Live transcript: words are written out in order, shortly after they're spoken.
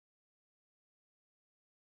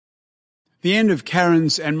The end of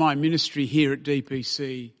Karen's and my ministry here at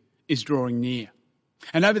DPC is drawing near.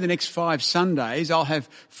 And over the next 5 Sundays, I'll have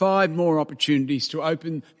 5 more opportunities to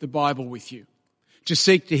open the Bible with you, to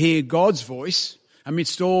seek to hear God's voice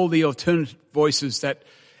amidst all the alternate voices that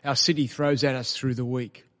our city throws at us through the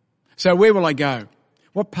week. So where will I go?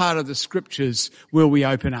 What part of the scriptures will we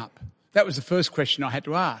open up? That was the first question I had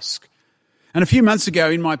to ask. And a few months ago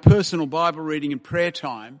in my personal Bible reading and prayer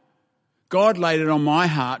time, God laid it on my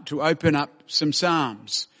heart to open up some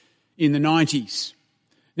Psalms in the 90s.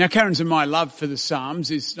 Now, Karen's and my love for the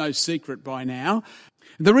Psalms is no secret by now.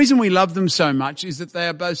 The reason we love them so much is that they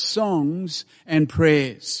are both songs and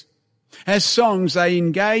prayers. As songs, they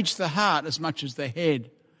engage the heart as much as the head.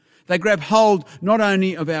 They grab hold not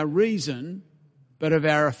only of our reason, but of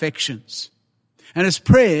our affections. And as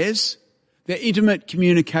prayers, they're intimate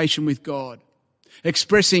communication with God,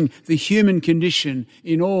 expressing the human condition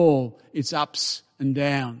in all its ups and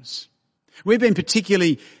downs. We've been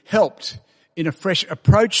particularly helped in a fresh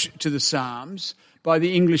approach to the Psalms by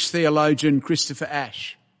the English theologian Christopher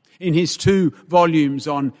Ash in his 2 volumes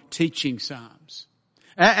on teaching Psalms.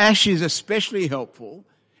 Ash is especially helpful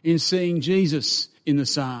in seeing Jesus in the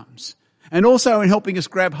Psalms and also in helping us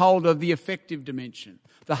grab hold of the affective dimension,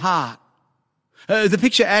 the heart. The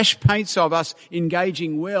picture Ash paints of us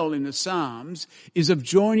engaging well in the Psalms is of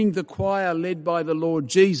joining the choir led by the Lord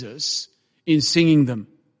Jesus in singing them.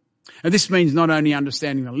 And this means not only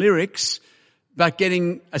understanding the lyrics, but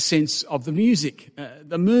getting a sense of the music,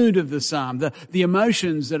 the mood of the psalm, the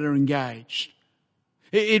emotions that are engaged.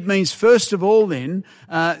 It means, first of all then,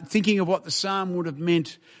 thinking of what the psalm would have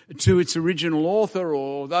meant to its original author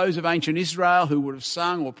or those of ancient Israel who would have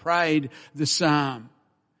sung or prayed the psalm.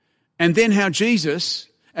 And then how Jesus,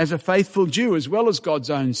 as a faithful Jew as well as God's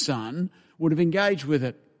own son, would have engaged with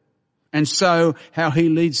it. And so how he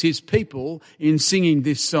leads his people in singing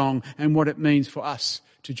this song and what it means for us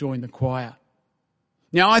to join the choir.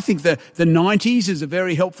 Now, I think the 90s is a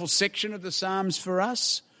very helpful section of the Psalms for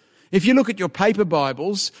us. If you look at your paper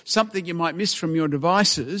Bibles, something you might miss from your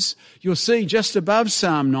devices, you'll see just above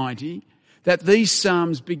Psalm 90 that these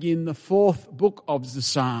Psalms begin the 4th book of the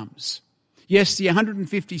Psalms. Yes, the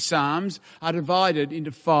 150 Psalms are divided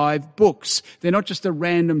into 5 books. They're not just a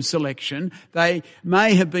random selection. They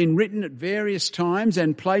may have been written at various times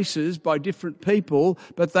and places by different people,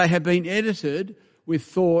 but they have been edited with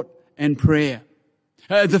thought and prayer.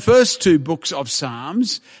 The first 2 books of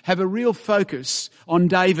Psalms have a real focus on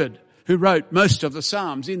David, who wrote most of the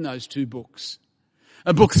Psalms in those 2 books.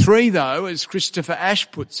 Book 3, though, as Christopher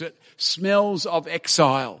Ash puts it, smells of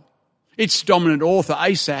exile. Its dominant author,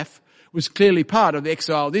 Asaph, was clearly part of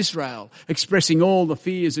exiled Israel, expressing all the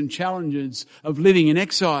fears and challenges of living in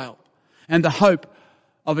exile and the hope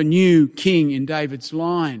of a new king in David's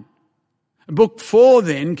line. Book 4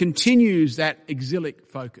 then continues that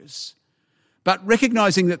exilic focus, but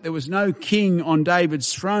recognizing that there was no king on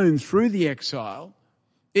David's throne through the exile,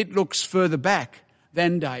 it looks further back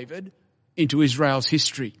than David into Israel's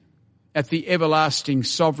history at the everlasting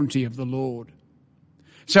sovereignty of the Lord.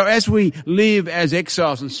 So as we live as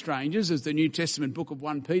exiles and strangers, as the New Testament book of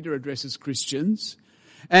 1 Peter addresses Christians,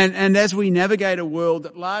 and as we navigate a world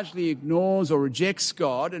that largely ignores or rejects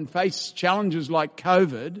God and face challenges like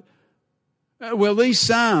COVID, well, these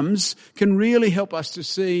Psalms can really help us to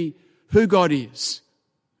see who God is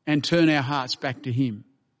and turn our hearts back to him.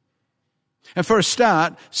 And for a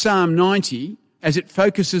start, Psalm 90, as it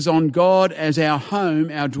focuses on God as our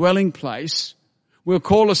home, our dwelling place, will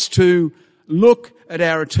call us to look at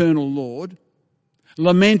our eternal Lord,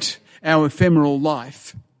 lament our ephemeral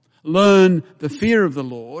life, learn the fear of the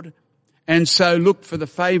Lord, and so look for the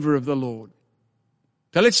favour of the Lord.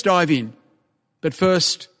 So let's dive in. But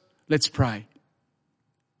first, let's pray.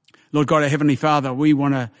 Lord God, our Heavenly Father, we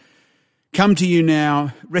want to come to you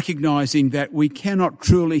now recognising that we cannot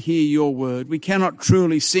truly hear your word. We cannot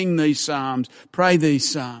truly sing these psalms, pray these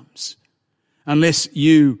psalms, unless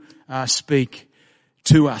you speak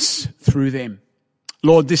to us through them.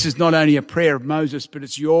 Lord, this is not only a prayer of Moses, but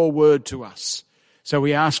it's your word to us. So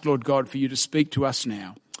we ask, Lord God, for you to speak to us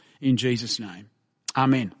now. In Jesus' name.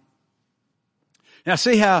 Amen. Now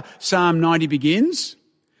see how Psalm 90 begins?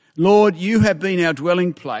 Lord, you have been our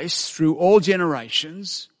dwelling place through all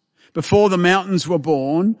generations. Before the mountains were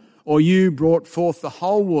born, or you brought forth the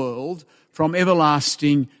whole world, from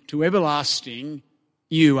everlasting to everlasting,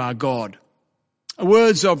 you are God.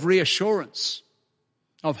 Words of reassurance,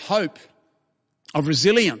 of hope, of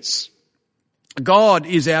resilience. God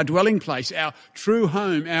is our dwelling place, our true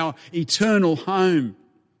home, our eternal home.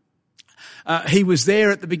 He was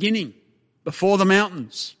there at the beginning, before the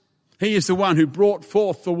mountains. He is the one who brought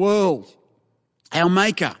forth the world, our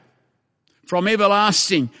maker. From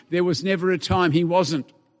everlasting, there was never a time he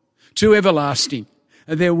wasn't. To everlasting,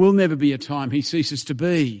 there will never be a time he ceases to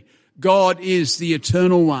be. God is the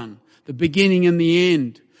eternal one, the beginning and the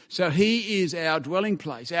end. So he is our dwelling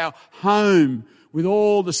place, our home, with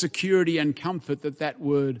all the security and comfort that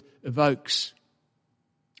word evokes.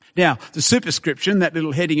 Now, the superscription, that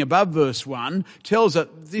little heading above verse 1, tells us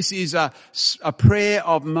this is a prayer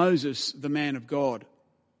of Moses, the man of God.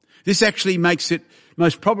 This actually makes it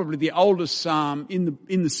most probably the oldest psalm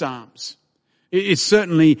in the Psalms. It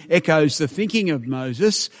certainly echoes the thinking of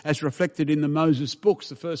Moses as reflected in the Moses books,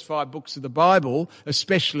 the first 5 books of the Bible,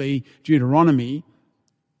 especially Deuteronomy.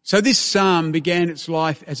 So this psalm began its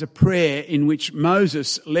life as a prayer in which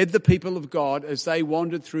Moses led the people of God as they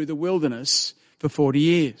wandered through the wilderness for 40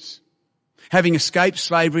 years. Having escaped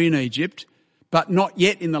slavery in Egypt, but not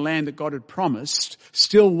yet in the land that God had promised,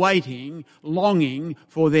 still waiting, longing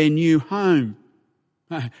for their new home.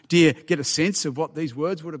 Do you get a sense of what these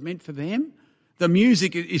words would have meant for them? The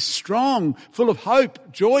music is strong, full of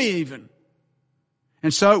hope, joy even.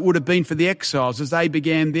 And so it would have been for the exiles as they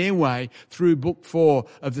began their way through Book 4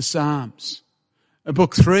 of the Psalms.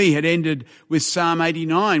 Book 3 had ended with Psalm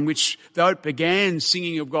 89, which, though it began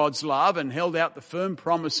singing of God's love and held out the firm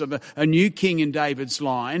promise of a new king in David's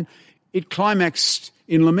line, it climaxed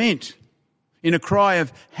in lament, in a cry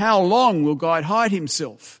of, how long will God hide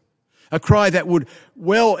himself? A cry that would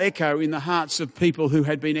well echo in the hearts of people who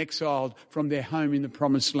had been exiled from their home in the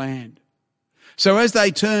promised land. So as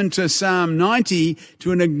they turned to Psalm 90,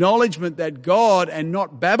 to an acknowledgement that God and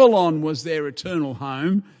not Babylon was their eternal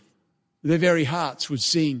home, their very hearts would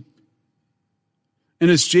sing.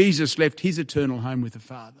 And as Jesus left his eternal home with the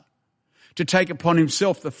Father, to take upon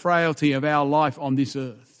himself the frailty of our life on this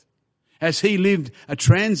earth, as he lived a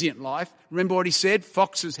transient life, remember what he said,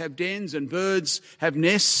 foxes have dens and birds have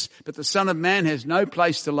nests, but the Son of Man has no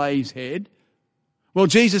place to lay his head. Well,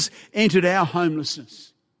 Jesus entered our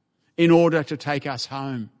homelessness in order to take us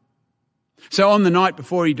home. So on the night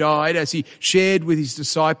before he died, as he shared with his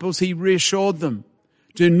disciples, he reassured them,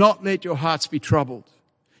 do not let your hearts be troubled.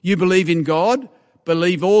 You believe in God,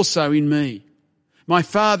 believe also in me. My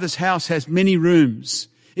Father's house has many rooms.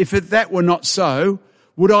 If that were not so,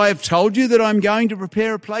 would I have told you that I'm going to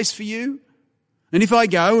prepare a place for you? And if I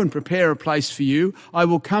go and prepare a place for you, I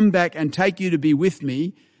will come back and take you to be with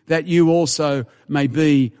me, that you also may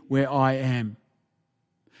be where I am.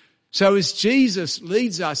 So as Jesus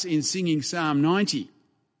leads us in singing Psalm 90,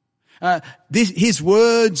 his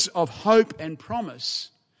words of hope and promise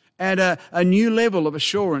add a new level of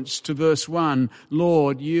assurance to verse 1,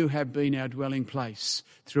 Lord, you have been our dwelling place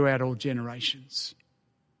throughout all generations.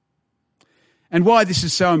 And why this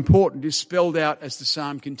is so important is spelled out as the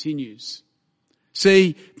psalm continues.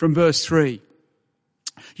 See from verse 3,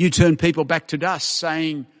 you turn people back to dust,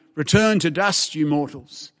 saying, return to dust, you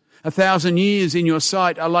mortals. 1,000 years in your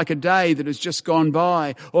sight are like a day that has just gone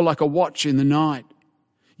by, or like a watch in the night.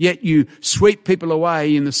 Yet you sweep people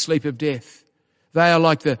away in the sleep of death. They are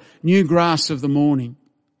like the new grass of the morning.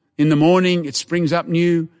 In the morning it springs up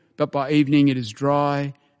new, but by evening it is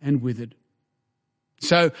dry and withered.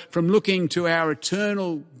 So from looking to our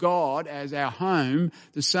eternal God as our home,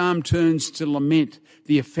 the psalm turns to lament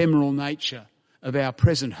the ephemeral nature of our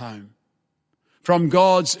present home. From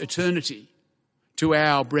God's eternity to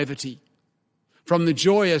our brevity, from the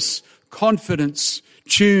joyous confidence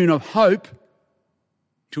tune of hope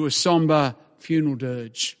to a sombre funeral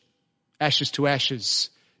dirge, ashes to ashes,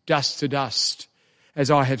 dust to dust, as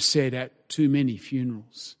I have said at too many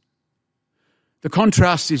funerals. The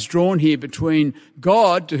contrast is drawn here between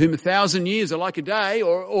God, to whom 1,000 years are like a day,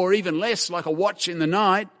 or even less, like a watch in the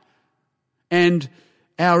night, and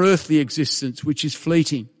our earthly existence, which is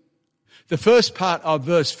fleeting. The first part of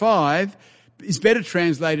verse 5 is better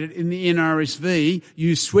translated in the NRSV,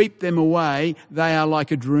 you sweep them away, they are like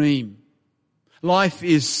a dream. Life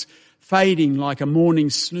is fading like a morning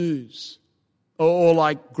snooze, or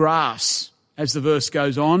like grass, as the verse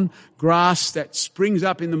goes on, grass that springs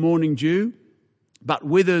up in the morning dew, but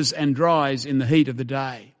withers and dries in the heat of the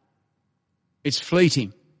day. It's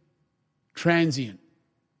fleeting, transient,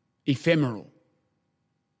 ephemeral.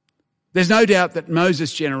 There's no doubt that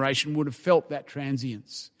Moses' generation would have felt that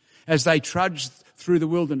transience as they trudged through the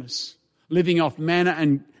wilderness, living off manna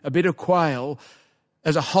and a bit of quail,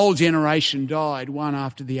 as a whole generation died one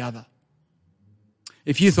after the other.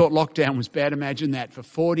 If you thought lockdown was bad, imagine that, for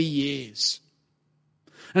 40 years.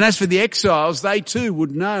 And as for the exiles, they too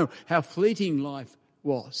would know how fleeting life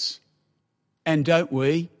was. And don't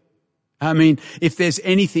we? I mean, if there's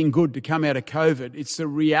anything good to come out of COVID, it's the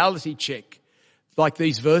reality check, like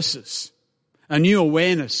these verses, a new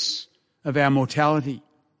awareness of our mortality,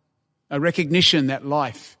 a recognition that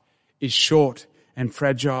life is short and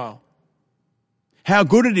fragile. How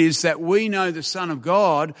good it is that we know the Son of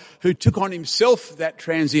God who took on himself that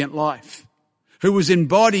transient life, who was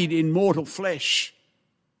embodied in mortal flesh,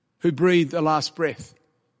 who breathed the last breath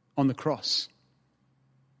on the cross.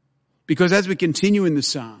 Because as we continue in the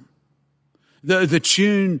psalm, the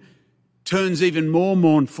tune turns even more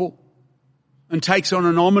mournful and takes on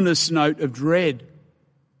an ominous note of dread,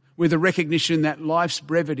 with a recognition that life's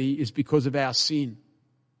brevity is because of our sin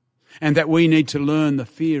and that we need to learn the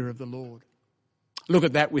fear of the Lord. Look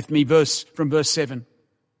at that with me, from verse 7.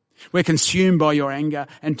 We're consumed by your anger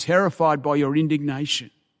and terrified by your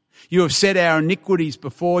indignation. You have set our iniquities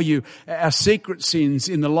before you, our secret sins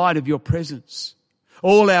in the light of your presence.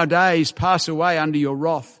 All our days pass away under your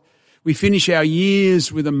wrath. We finish our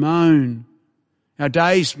years with a moan. Our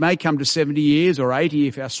days may come to 70 years or 80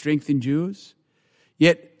 if our strength endures.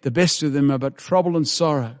 Yet the best of them are but trouble and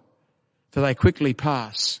sorrow, for they quickly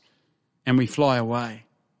pass and we fly away.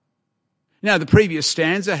 Now, the previous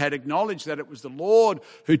stanza had acknowledged that it was the Lord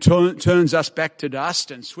who turns us back to dust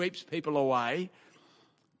and sweeps people away.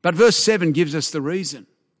 But verse 7 gives us the reason.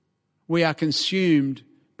 We are consumed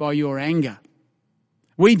by your anger.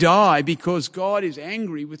 We die because God is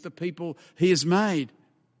angry with the people he has made.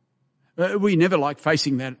 We never like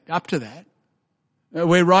facing that up to that.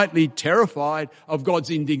 We're rightly terrified of God's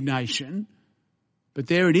indignation, but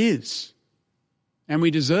there it is. And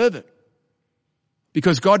we deserve it.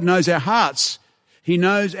 Because God knows our hearts. He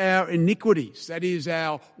knows our iniquities. That is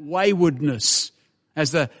our waywardness.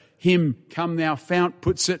 As the hymn, Come Thou Fount,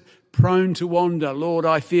 puts it, prone to wander, Lord,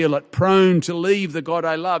 I feel it, prone to leave the God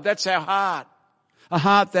I love. That's our heart. A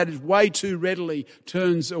heart that is way too readily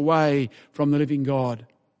turns away from the living God.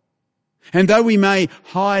 And though we may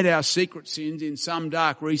hide our secret sins in some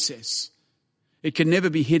dark recess, it can never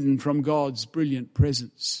be hidden from God's brilliant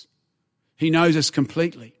presence. He knows us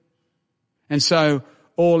completely. And so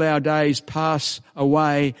all our days pass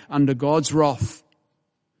away under God's wrath,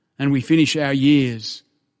 and we finish our years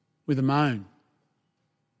with a moan.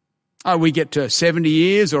 Oh, we get to 70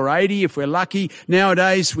 years or 80 if we're lucky.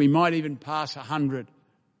 Nowadays we might even pass 100.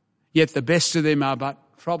 Yet the best of them are but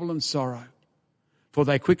trouble and sorrow, for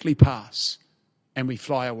they quickly pass and we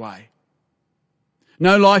fly away.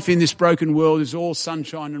 No life in this broken world is all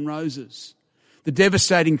sunshine and roses. The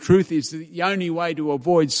devastating truth is that the only way to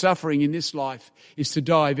avoid suffering in this life is to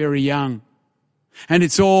die very young. And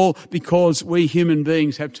it's all because we human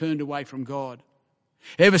beings have turned away from God.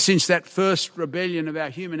 Ever since that first rebellion of our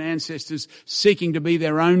human ancestors seeking to be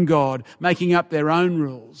their own God, making up their own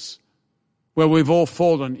rules, well, we've all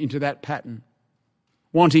fallen into that pattern,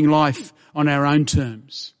 wanting life on our own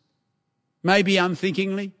terms. Maybe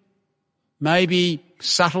unthinkingly, maybe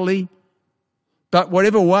subtly, but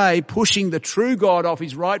whatever way, pushing the true God off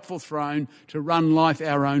his rightful throne to run life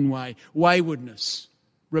our own way. Waywardness,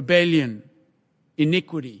 rebellion,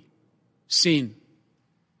 iniquity, sin.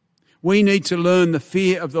 We need to learn the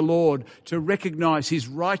fear of the Lord, to recognise his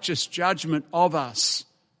righteous judgment of us.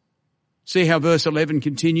 See how verse 11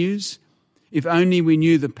 continues? If only we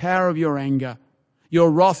knew the power of your anger. Your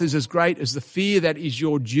wrath is as great as the fear that is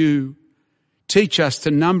your due. Teach us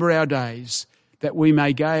to number our days, that we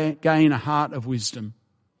may gain a heart of wisdom.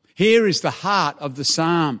 Here is the heart of the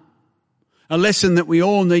psalm, a lesson that we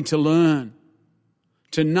all need to learn,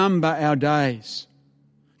 to number our days,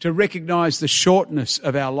 to recognise the shortness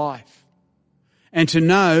of our life, and to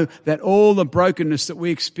know that all the brokenness that we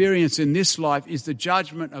experience in this life is the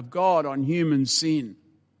judgment of God on human sin.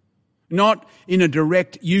 Not in a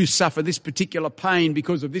direct, you suffer this particular pain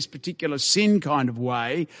because of this particular sin kind of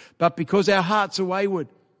way, but because our hearts are wayward,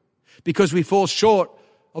 because we fall short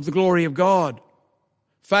of the glory of God,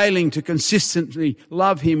 failing to consistently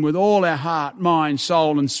love him with all our heart, mind,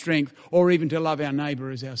 soul and strength, or even to love our neighbour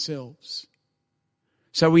as ourselves.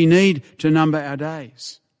 So we need to number our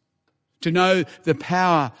days, to know the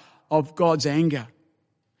power of God's anger,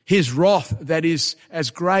 his wrath that is as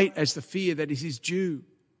great as the fear that is his due,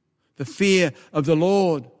 the fear of the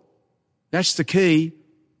Lord. That's the key,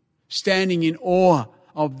 standing in awe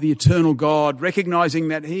of the eternal God, recognising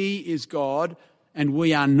that he is God and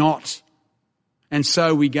we are not. And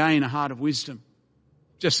so we gain a heart of wisdom.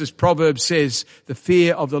 Just as Proverbs says, the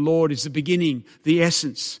fear of the Lord is the beginning, the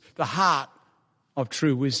essence, the heart of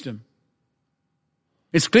true wisdom.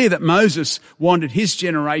 It's clear that Moses wanted his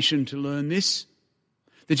generation to learn this.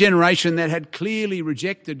 The generation that had clearly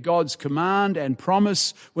rejected God's command and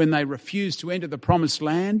promise when they refused to enter the promised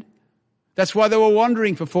land. That's why they were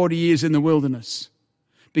wandering for 40 years in the wilderness,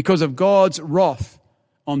 because of God's wrath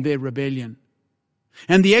on their rebellion.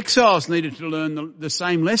 And the exiles needed to learn the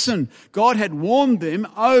same lesson. God had warned them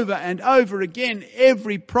over and over again,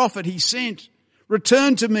 every prophet he sent,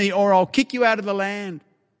 return to me or I'll kick you out of the land.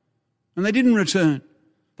 And they didn't return.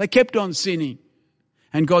 They kept on sinning.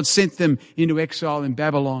 And God sent them into exile in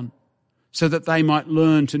Babylon so that they might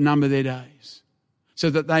learn to number their days, so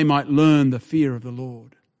that they might learn the fear of the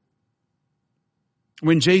Lord.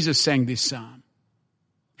 When Jesus sang this psalm,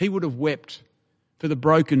 he would have wept for the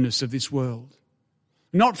brokenness of this world.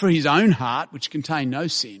 Not for his own heart, which contained no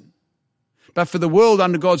sin, but for the world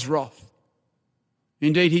under God's wrath.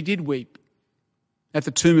 Indeed, he did weep at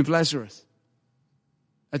the tomb of Lazarus,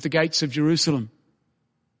 at the gates of Jerusalem.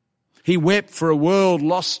 He wept for a world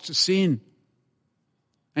lost to sin.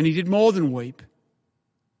 And he did more than weep.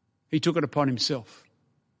 He took it upon himself.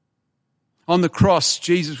 On the cross,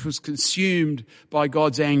 Jesus was consumed by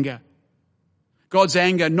God's anger. God's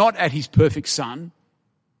anger not at his perfect Son,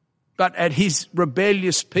 but at his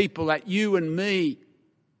rebellious people, at you and me.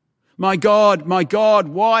 My God,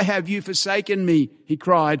 why have you forsaken me? He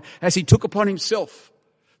cried as he took upon himself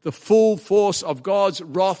the full force of God's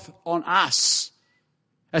wrath on us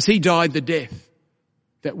as he died the death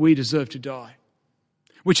that we deserve to die.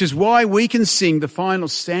 Which is why we can sing the final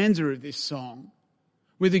stanza of this song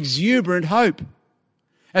with exuberant hope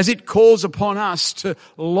as it calls upon us to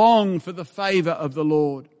long for the favour of the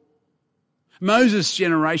Lord. Moses'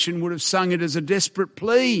 generation would have sung it as a desperate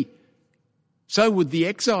plea. So would the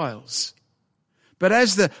exiles. But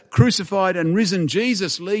as the crucified and risen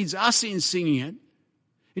Jesus leads us in singing it,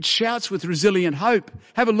 it shouts with resilient hope.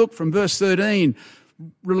 Have a look from verse 13.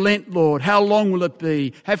 Relent, Lord. How long will it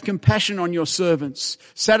be? Have compassion on your servants.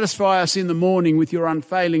 Satisfy us in the morning with your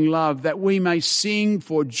unfailing love, that we may sing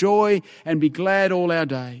for joy and be glad all our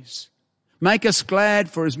days. Make us glad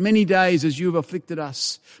for as many days as you have afflicted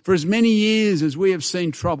us, for as many years as we have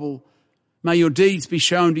seen trouble. May your deeds be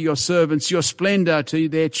shown to your servants, your splendour to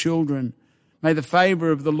their children. May the favour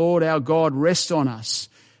of the Lord our God rest on us.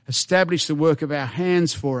 Establish the work of our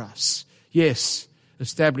hands for us. Yes,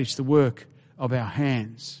 establish the work of our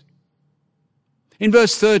hands. In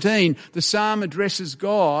verse 13, the psalm addresses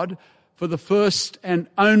God for the first and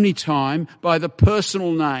only time by the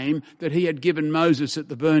personal name that he had given Moses at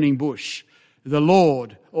the burning bush. The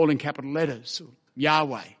Lord, all in capital letters,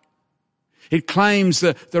 Yahweh. It claims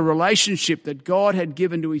the relationship that God had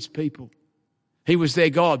given to his people. He was their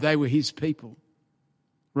God, they were his people.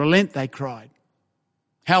 Relent, they cried.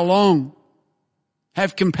 How long?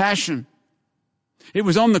 Have compassion. It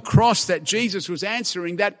was on the cross that Jesus was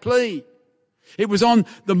answering that plea. It was on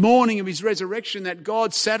the morning of his resurrection that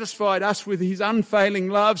God satisfied us with his unfailing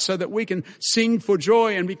love so that we can sing for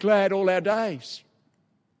joy and be glad all our days.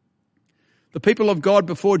 The people of God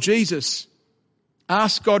before Jesus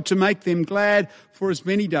asked God to make them glad for as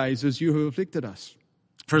many days as you have afflicted us,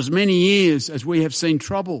 for as many years as we have seen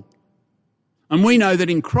trouble. And we know that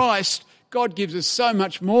in Christ, God gives us so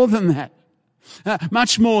much more than that.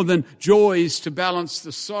 Much more than joys to balance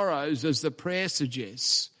the sorrows, as the prayer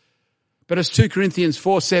suggests. But as 2 Corinthians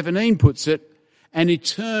 4:17 puts it, an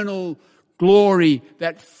eternal glory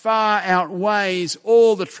that far outweighs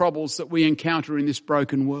all the troubles that we encounter in this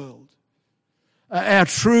broken world. Our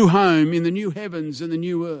true home in the new heavens and the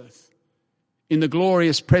new earth, in the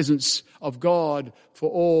glorious presence of God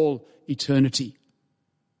for all eternity.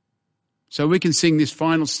 So we can sing this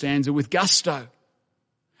final stanza with gusto,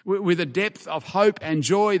 with a depth of hope and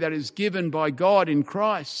joy that is given by God in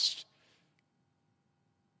Christ.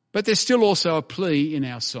 But there's still also a plea in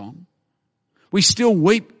our song. We still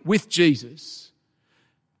weep with Jesus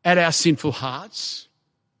at our sinful hearts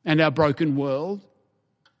and our broken world.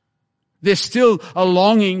 There's still a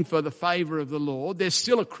longing for the favour of the Lord. There's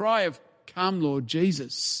still a cry of, come, Lord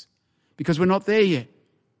Jesus, because we're not there yet.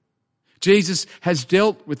 Jesus has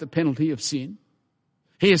dealt with the penalty of sin.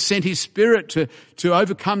 He has sent his Spirit to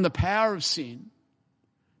overcome the power of sin.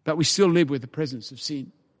 But we still live with the presence of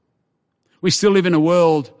sin. We still live in a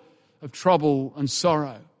world of trouble and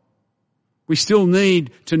sorrow. We still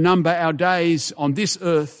need to number our days on this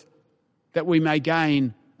earth that we may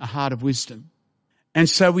gain a heart of wisdom. And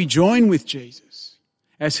so we join with Jesus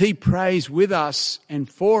as he prays with us and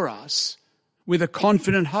for us with a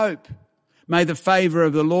confident hope. May the favour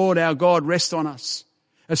of the Lord our God rest on us.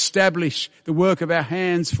 Establish the work of our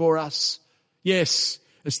hands for us. Yes,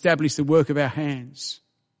 establish the work of our hands.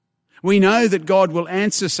 We know that God will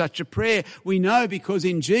answer such a prayer. We know because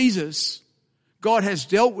in Jesus, God has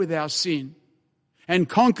dealt with our sin and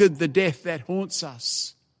conquered the death that haunts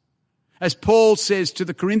us. As Paul says to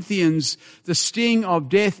the Corinthians, the sting of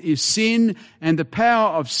death is sin, and the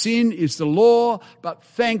power of sin is the law, but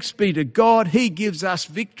thanks be to God, he gives us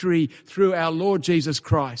victory through our Lord Jesus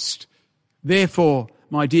Christ. Therefore,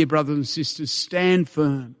 my dear brothers and sisters, stand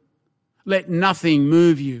firm. Let nothing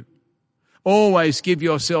move you. Always give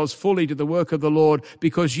yourselves fully to the work of the Lord,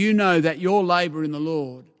 because you know that your labour in the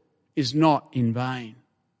Lord is not in vain.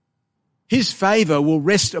 His favour will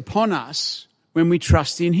rest upon us when we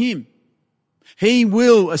trust in him. He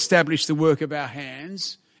will establish the work of our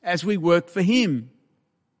hands as we work for him.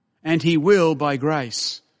 And he will, by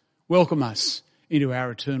grace, welcome us into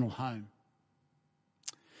our eternal home.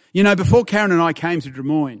 You know, before Karen and I came to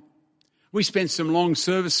Drummoyne, we spent some long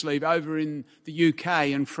service leave over in the UK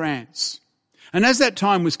and France. And as that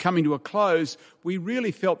time was coming to a close, we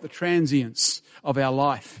really felt the transience of our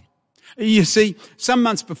life. You see, some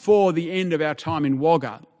months before the end of our time in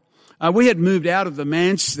Wagga, we had moved out of the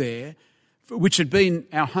manse there, which had been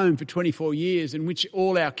our home for 24 years, in which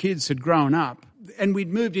all our kids had grown up, and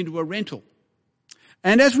we'd moved into a rental.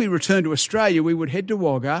 And as we returned to Australia, we would head to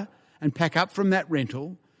Wagga and pack up from that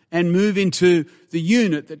rental and move into the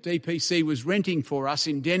unit that DPC was renting for us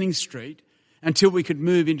in Denning Street until we could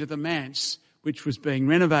move into the manse, which was being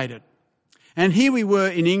renovated. And here we were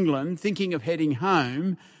in England thinking of heading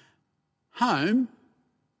home. Home?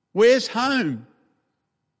 Where's home?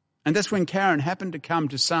 And that's when Karen happened to come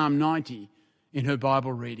to Psalm 90 in her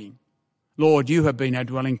Bible reading. Lord, you have been our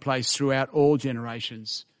dwelling place throughout all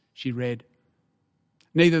generations, she read.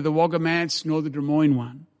 Neither the Wagga manse nor the Drummoyne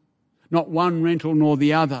one. Not one rental nor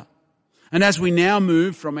the other. And as we now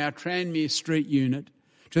move from our Tranmere Street unit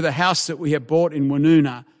to the house that we have bought in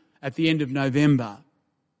Woonona at the end of November,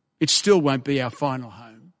 it still won't be our final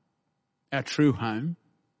home, our true home.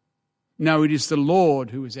 No, it is the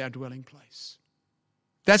Lord who is our dwelling place.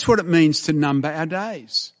 That's what it means to number our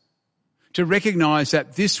days, to recognise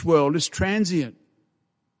that this world is transient,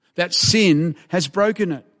 that sin has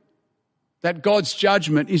broken it, that God's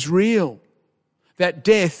judgment is real, that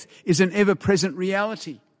death is an ever-present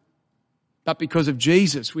reality. But because of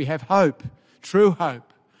Jesus, we have hope, true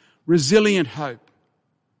hope, resilient hope,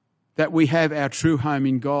 that we have our true home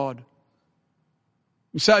in God.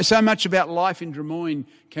 So much about life in Drummoyne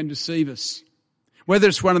can deceive us. Whether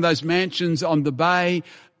it's one of those mansions on the bay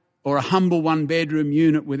or a humble one-bedroom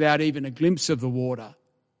unit without even a glimpse of the water,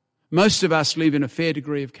 most of us live in a fair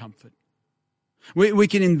degree of comfort. We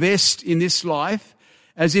can invest in this life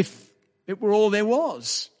as if it were all there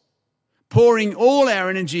was, pouring all our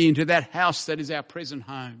energy into that house that is our present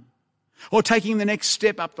home, or taking the next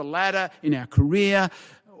step up the ladder in our career,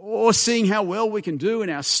 or seeing how well we can do in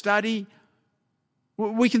our study.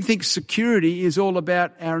 We can think security is all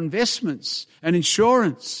about our investments and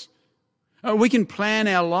insurance. We can plan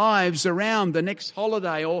our lives around the next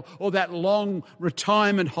holiday or that long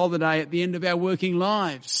retirement holiday at the end of our working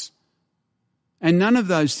lives. And none of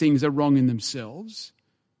those things are wrong in themselves.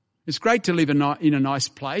 It's great to live in a nice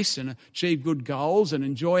place and achieve good goals and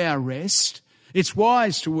enjoy our rest. It's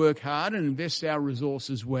wise to work hard and invest our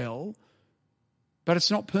resources well, but it's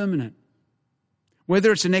not permanent.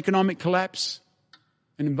 Whether it's an economic collapse,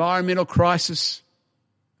 an environmental crisis,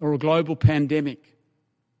 or a global pandemic.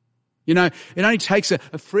 You know, it only takes a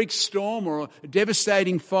freak storm or a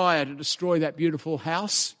devastating fire to destroy that beautiful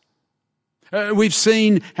house. We've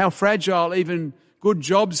seen how fragile even good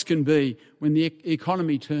jobs can be when the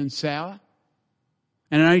economy turns sour.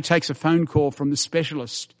 And it only takes a phone call from the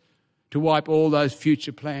specialist to wipe all those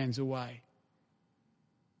future plans away.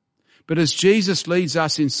 But as Jesus leads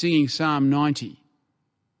us in singing Psalm 90,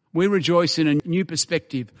 we rejoice in a new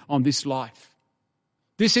perspective on this life.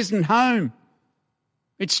 This isn't home.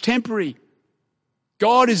 It's temporary.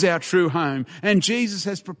 God is our true home, and Jesus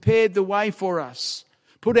has prepared the way for us,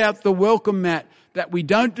 put out the welcome mat that we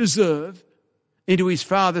don't deserve into his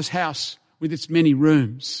Father's house with its many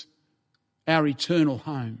rooms, our eternal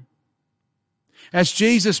home. As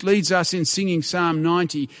Jesus leads us in singing Psalm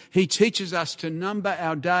 90, he teaches us to number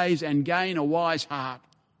our days and gain a wise heart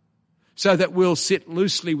so that we'll sit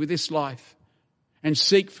loosely with this life and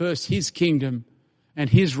seek first his kingdom and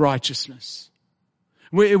his righteousness.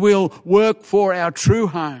 We will work for our true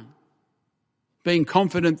home, being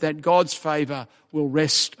confident that God's favour will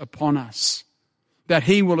rest upon us, that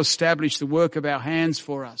he will establish the work of our hands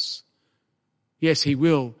for us. Yes, he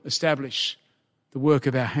will establish the work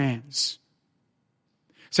of our hands.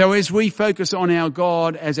 So as we focus on our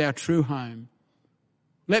God as our true home,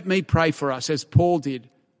 let me pray for us as Paul did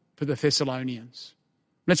for the Thessalonians.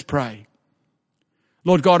 Let's pray.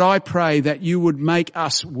 Lord God, I pray that you would make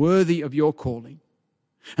us worthy of your calling.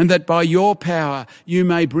 and that by your power you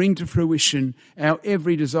may bring to fruition our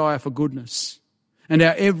every desire for goodness and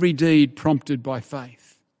our every deed prompted by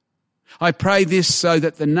faith. I pray this so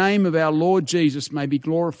that the name of our Lord Jesus may be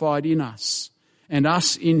glorified in us and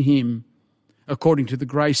us in him, according to the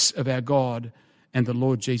grace of our God and the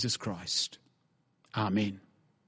Lord Jesus Christ. Amen.